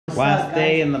Last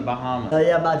day in the Bahamas. Oh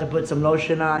yeah, about to put some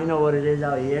lotion on. You know what it is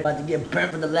out here. About to get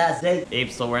burnt for the last day.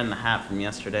 Abe's still wearing the hat from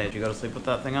yesterday. Did you go to sleep with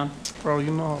that thing on? Bro,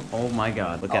 you know. Oh my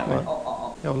god, look at me.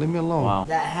 Yo, leave me alone. Wow.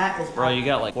 That hat is... Bro, you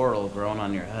got like coral growing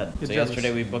on your head. You're So jealous.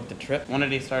 yesterday we booked a trip. When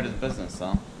did he start his business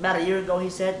though? About a year ago, he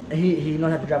said he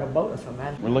knows how to drive a boat or something,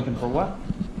 man. We're looking for what?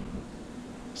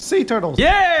 Sea turtles.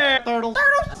 Yeah! Turtles.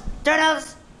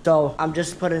 Turtles! So, I'm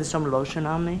just putting some lotion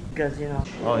on me, because, you know...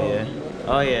 Oh yeah.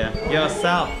 Oh yeah. Yo,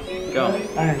 Sal, go.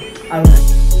 Alright,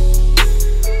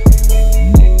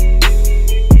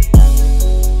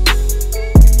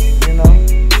 you know,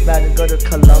 about to go to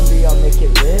Colombia, I'll make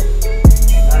it lit.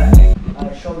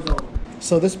 Alright, show's over.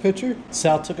 So this picture,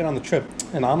 Sal took it on the trip.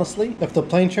 And honestly, if the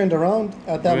plane turned around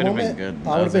at that moment,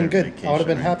 I would have been good. I would have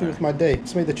been happy with my day.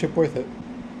 It's made the trip worth it.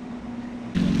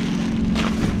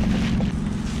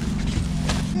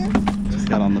 Just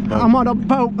got on the boat. I'm on a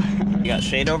boat. You got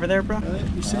shade over there, bro?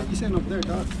 You sitting up there,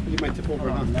 dog. You might tip over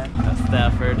now. That's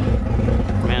Stafford,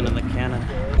 man in the cannon.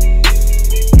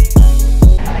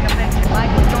 Like a picture,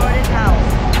 Michael Jordan's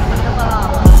house in the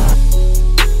Bahamas.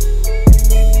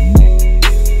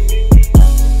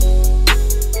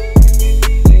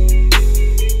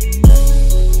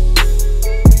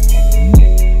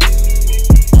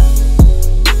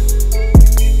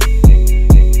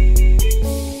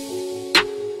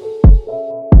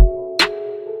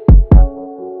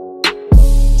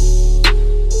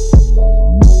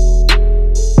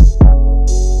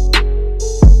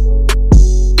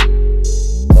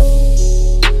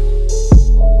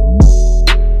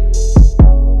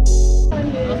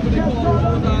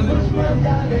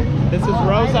 This is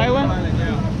Rose Island?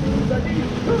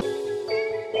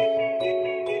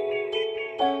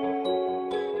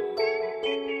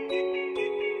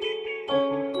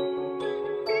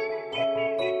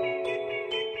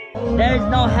 There's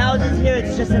no houses here,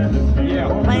 it's just a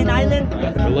plain island.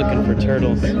 We're looking for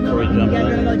turtles before we jump You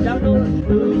guys in. wanna go jungle?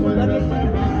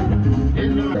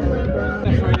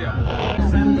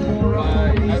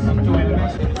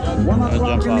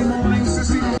 Jump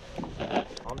off.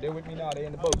 They're with me now, they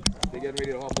in the boat. They getting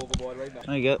ready to hop overboard right now.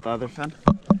 Can I get the other fin?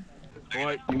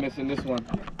 Boy, you missing this one.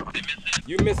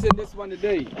 You missing this one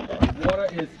today. Water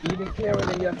is even clearer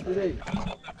than yesterday.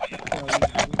 Yeah.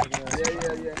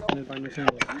 No.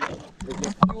 It's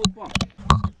a fuel pump.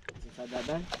 Inside that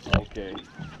bag? Okay.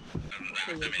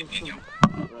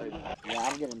 Right. Yeah,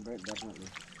 I'm getting burnt, definitely.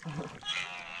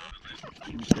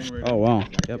 Oh wow.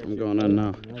 Yep, I'm going in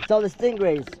now. So the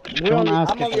stingrays, I'm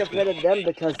only afraid of them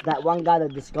because that one guy, the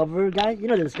Discovery guy, you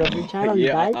know the Discovery Channel, he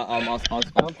died?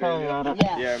 Australia.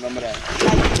 Yeah. Yeah, I remember that.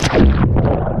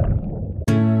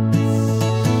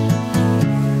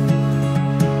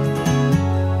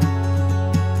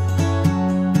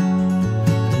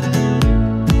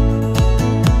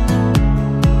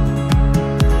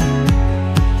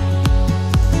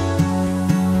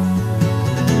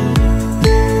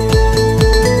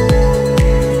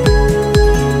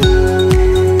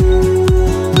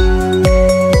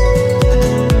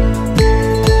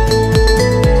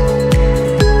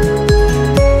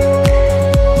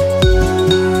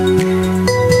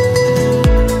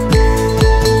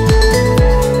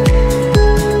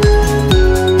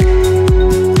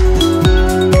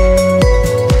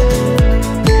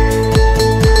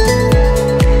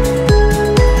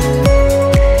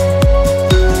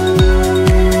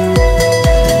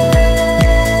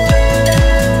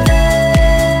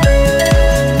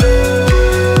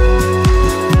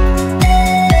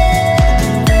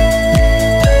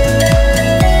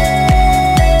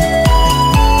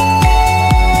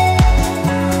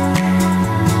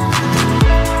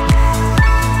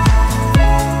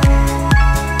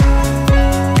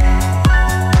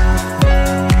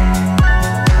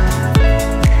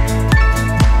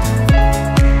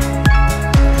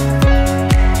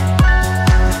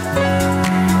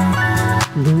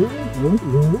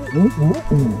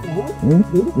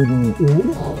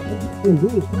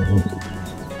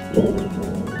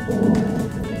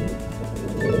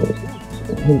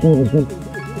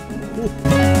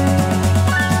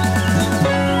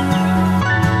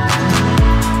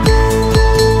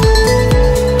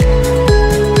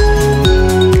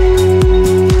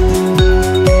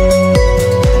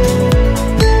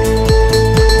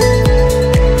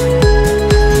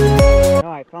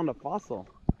 I found a fossil.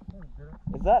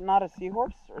 Is that not a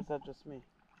seahorse, or is that just me?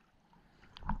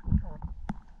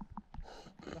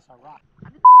 That's a rock.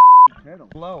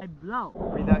 Blow. I blow.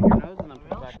 Breathe out your nose and then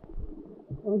put it back.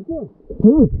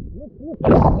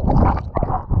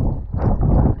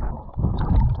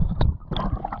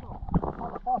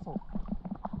 Fossil.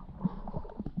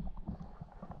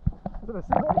 Is it a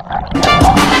seahorse?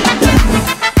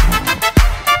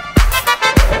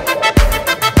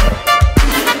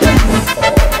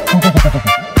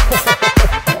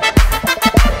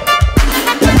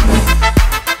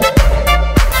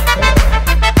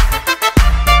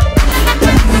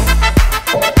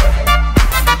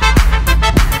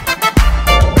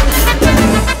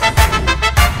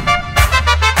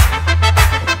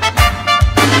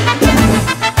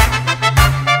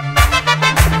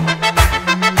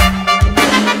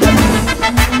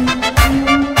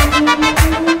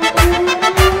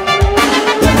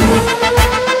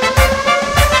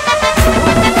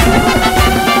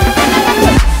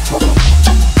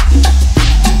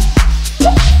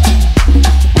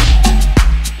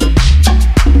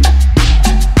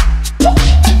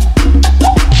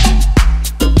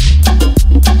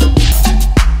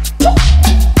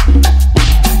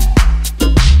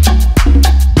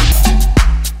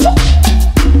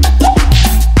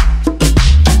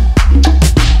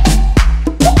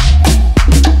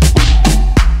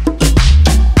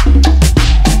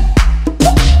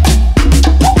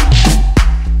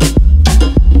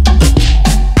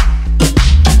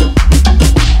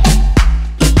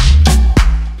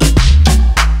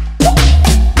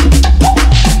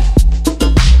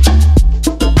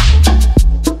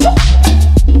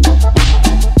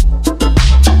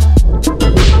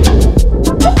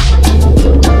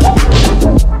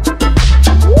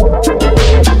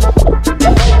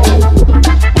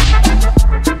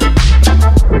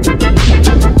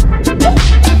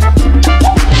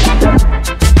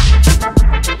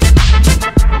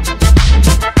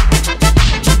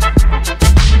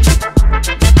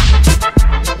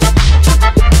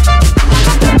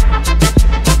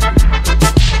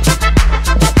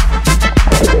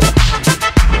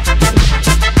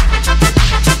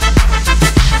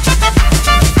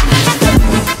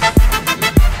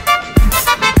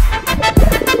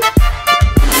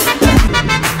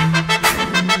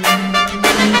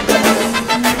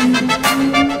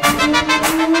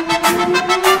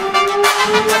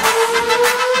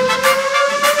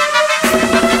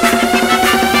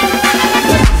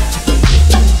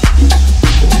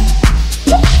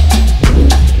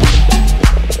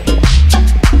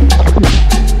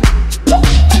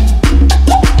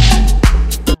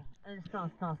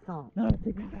 stop. No,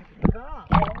 take me back. Stop.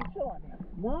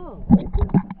 No.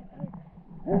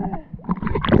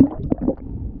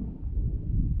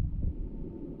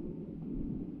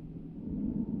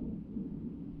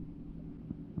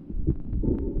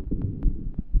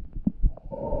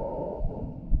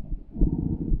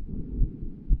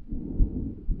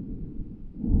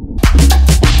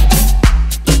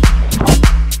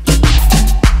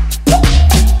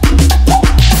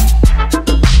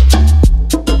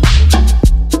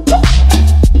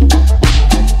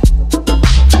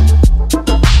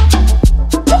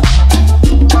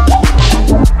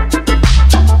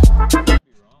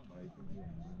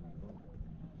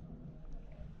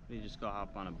 You just go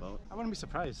hop on a boat. I wouldn't be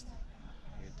surprised.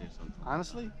 You could do something.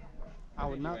 Honestly, I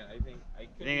would not. You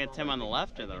think it's him on the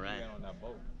left or the right? On that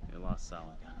boat. You lost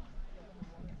solid.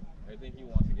 I think he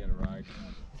wants to get a ride.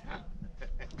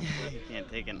 You can't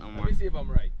take it no more. Let me see if I'm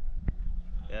right.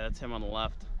 Yeah, that's him on the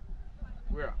left.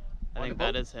 Where? I On think the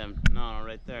that boat? is him. No,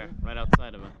 right there. Right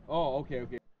outside of it. Oh, okay,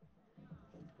 okay.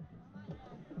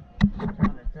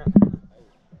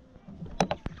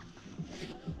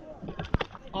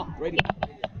 Oh, ready.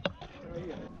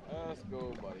 Let's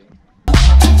go, buddy.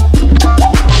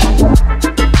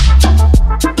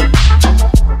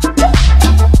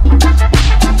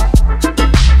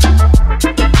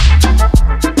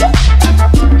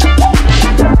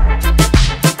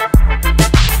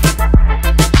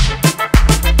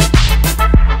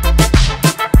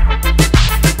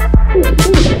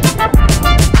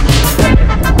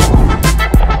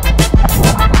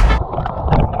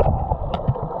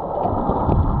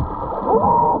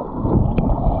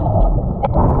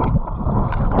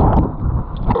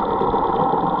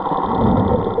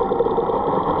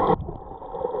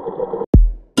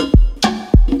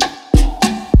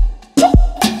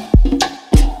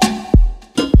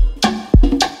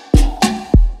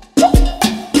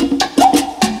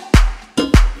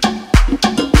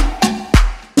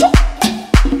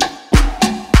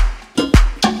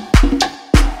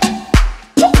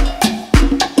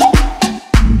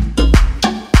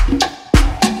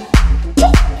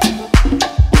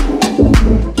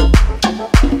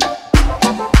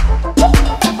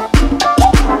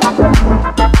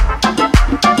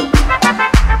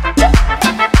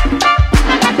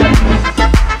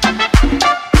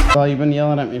 Well, you've been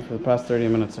yelling at me for the past 30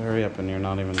 minutes to hurry up and you're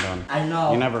not even done. I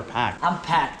know. You never packed. I'm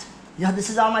packed. Yeah, this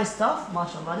is all my stuff.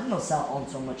 Mashallah, I didn't know Sal owned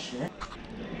so much shit.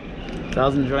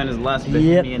 Sal's enjoying his last bit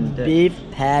Yep, of dip. beef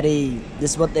patty.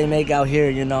 This is what they make out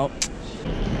here, you know.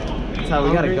 That's how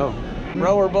we gotta go.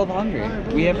 Bro, we're both hungry.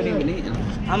 We haven't even eaten.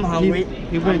 I'm hungry.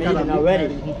 I'm eating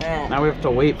already. Now we have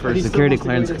to wait for security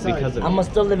clearance because of I'm gonna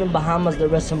still live in Bahamas the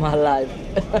rest of my life.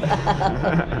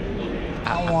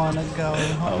 I wanna go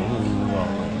home.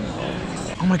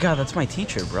 Oh my god, that's my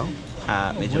teacher, bro.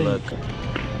 Made you look.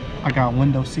 I got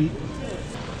window seat.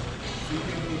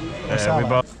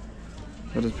 That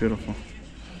is beautiful.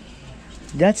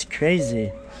 That's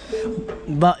crazy.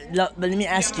 But let me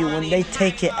ask you, when they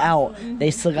take it out, they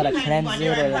still gotta cleanse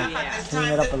it or like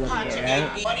clean it up a little bit,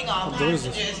 right? What is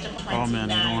this? Oh man,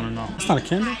 you don't want to know. It's not a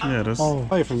candle? Yeah, it is. Oh,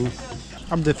 buy it from me.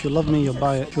 If you love me, you'll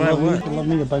buy it. If you Buy love me, what? you love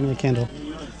me, you'll buy me a candle.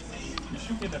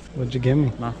 What'd you give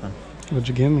me? Nothing. What'd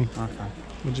you give me? Nothing.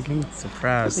 What'd you give me?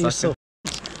 Surprise. You're so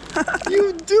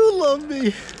you do love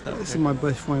me. This is my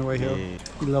boyfriend right here.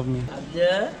 You love me.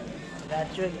 Yeah,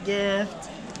 got your gift.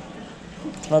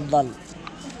 Tfaddal.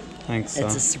 Thanks,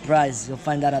 It's a surprise. You'll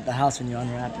find out at the house when you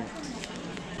unwrap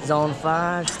it. Zone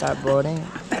 5, start boarding.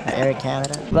 Air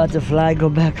Canada. About to fly, go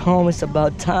back home. It's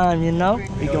about time, you know?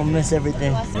 We gonna miss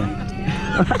everything.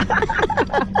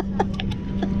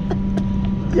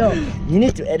 Yo, you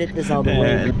need to edit this all the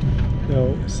way.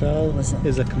 Yo, Sal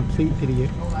is a complete idiot.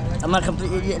 I'm a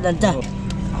complete idiot.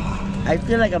 I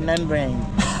feel like a membrane.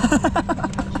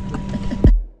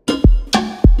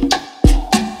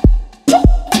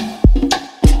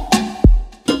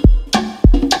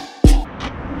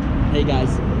 Hey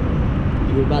guys,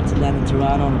 we're about to land in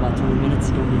Toronto in about 20 minutes.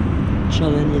 It's gonna be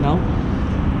chilling, you know.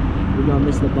 We're gonna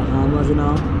miss the Bahamas and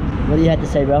all. What do you have to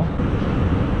say, bro?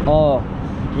 Oh,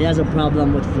 he has a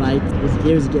problem with flight. His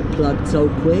ears get plugged so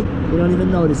quick, you don't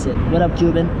even notice it. What up,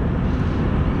 Cuban?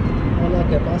 Hola,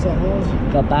 ¿qué pasa, Jos?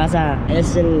 ¿Qué pasa?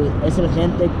 Es el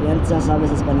gente que piensa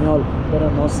sabes español,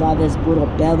 pero no sabes puro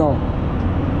pedo.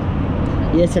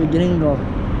 Y es el gringo.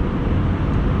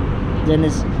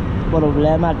 Tienes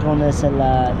problema con el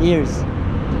ears.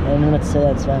 And I'm going to say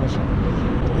that in Spanish.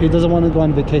 He doesn't want to go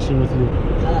on vacation with you.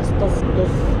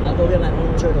 I'll go get my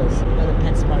own turtles. I'm going to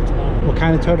PetSmart tomorrow. What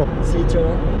kind of turtle? Sea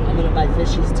turtle. I'm going to buy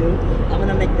fishies too. I'm going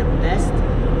to make the best,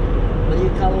 what do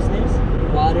you call those names?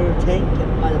 Water tank.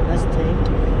 Buy the best tank.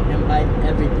 and buy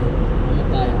everything. I'm gonna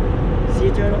buy a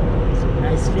sea turtle, some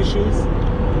nice fishies,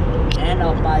 and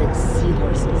I'll buy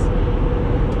seahorses.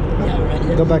 Yeah,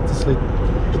 ready? Go back to sleep.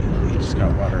 We just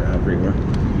got water everywhere.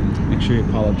 Make sure you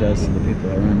apologize to the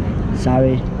people around.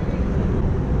 Sorry.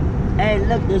 Hey,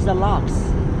 look, there's the locks.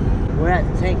 We're at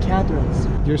St. Catherine's.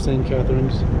 You're St.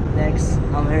 Catherine's. Thanks.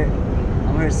 I'm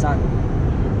her son.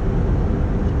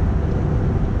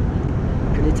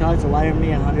 Can you tell it's wider than me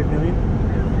 100 million?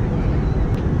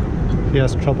 He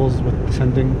has troubles with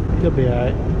sending. He'll be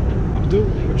alright. Do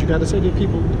what you gotta say to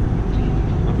people.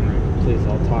 Please,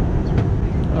 I'll talk.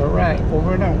 Alright,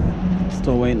 over and out.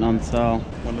 Still waiting on Sal.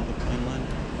 When did the plane land?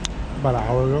 About an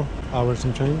hour ago. Hour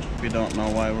some change. We don't know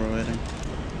why we're waiting.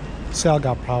 Sal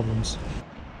got problems.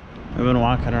 We've been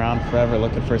walking around forever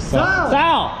looking for Sal.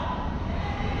 Sal!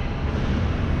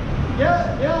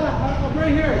 Yeah, I'm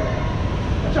right here.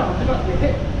 Watch out, do not get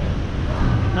hit.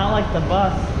 Not like the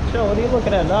bus. Chill, what are you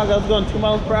looking at, dog? I was going 2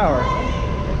 miles per hour.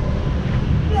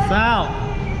 Sal!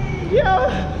 Yeah!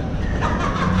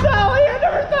 Sal, I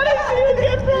never thought I'd see you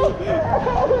again, bro!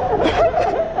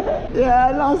 Yeah,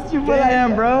 I lost you, but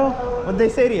Damn, bro. What'd they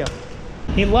say to you?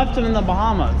 He left him in the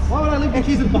Bahamas. Why would I leave the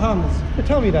keys in the Bahamas?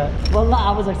 Tell me that. well, no,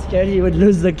 I was like scared he would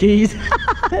lose the keys.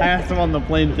 I asked him on the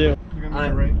plane, too. You're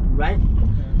gonna be Right?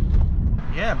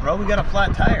 Yeah, bro, we got a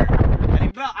flat tire.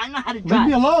 Bro, I know how to Leave drive.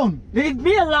 me alone. Leave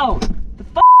me alone. The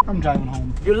f***? I'm driving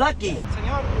home. You're lucky.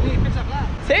 Senor, we need to fix that flat.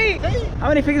 See? How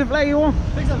many figures of flag you want?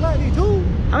 Fix that flat, need 2.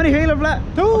 How many figures of flag?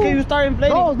 2. Okay, you start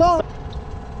inflating. No.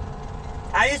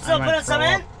 Are you still I might putting some throw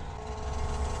in?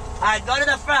 Alright, go to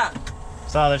the front.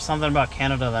 So there's something about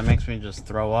Canada that makes me just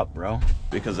throw up, bro.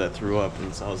 Because I threw up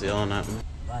and Sal's yelling at me.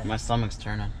 Right. My stomach's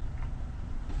turning.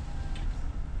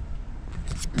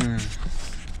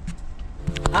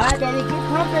 Alright, Daddy, keep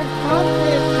pumping,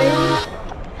 please.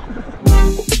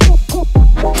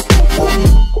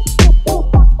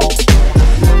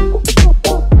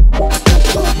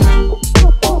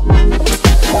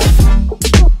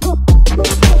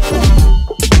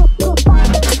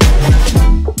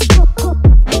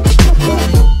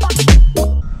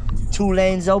 2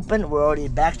 lanes open, we're already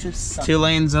back to sun. 2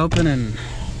 lanes open and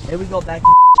Here we go, back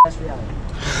to reality.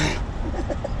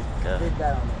 Big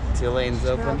bet on it. 2 lanes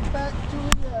open.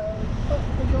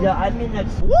 Yeah, I mean like,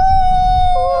 woo!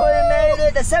 We made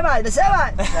it! The semi!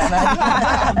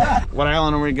 What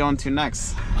island are we going to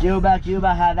next? Cuba,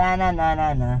 Havana,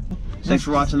 na. Thanks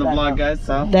for watching the vlog, guys.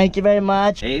 So, Thank you very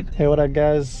much. Abe. Hey, what up,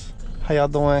 guys? How y'all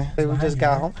doing? Hey, we just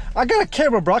got home. I got a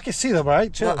camera, bro. I can see them,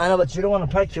 right? Chill. No, I know, but you don't want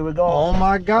to park here. We're going. Oh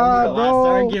my God, Last bro.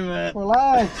 argument.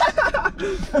 Relax.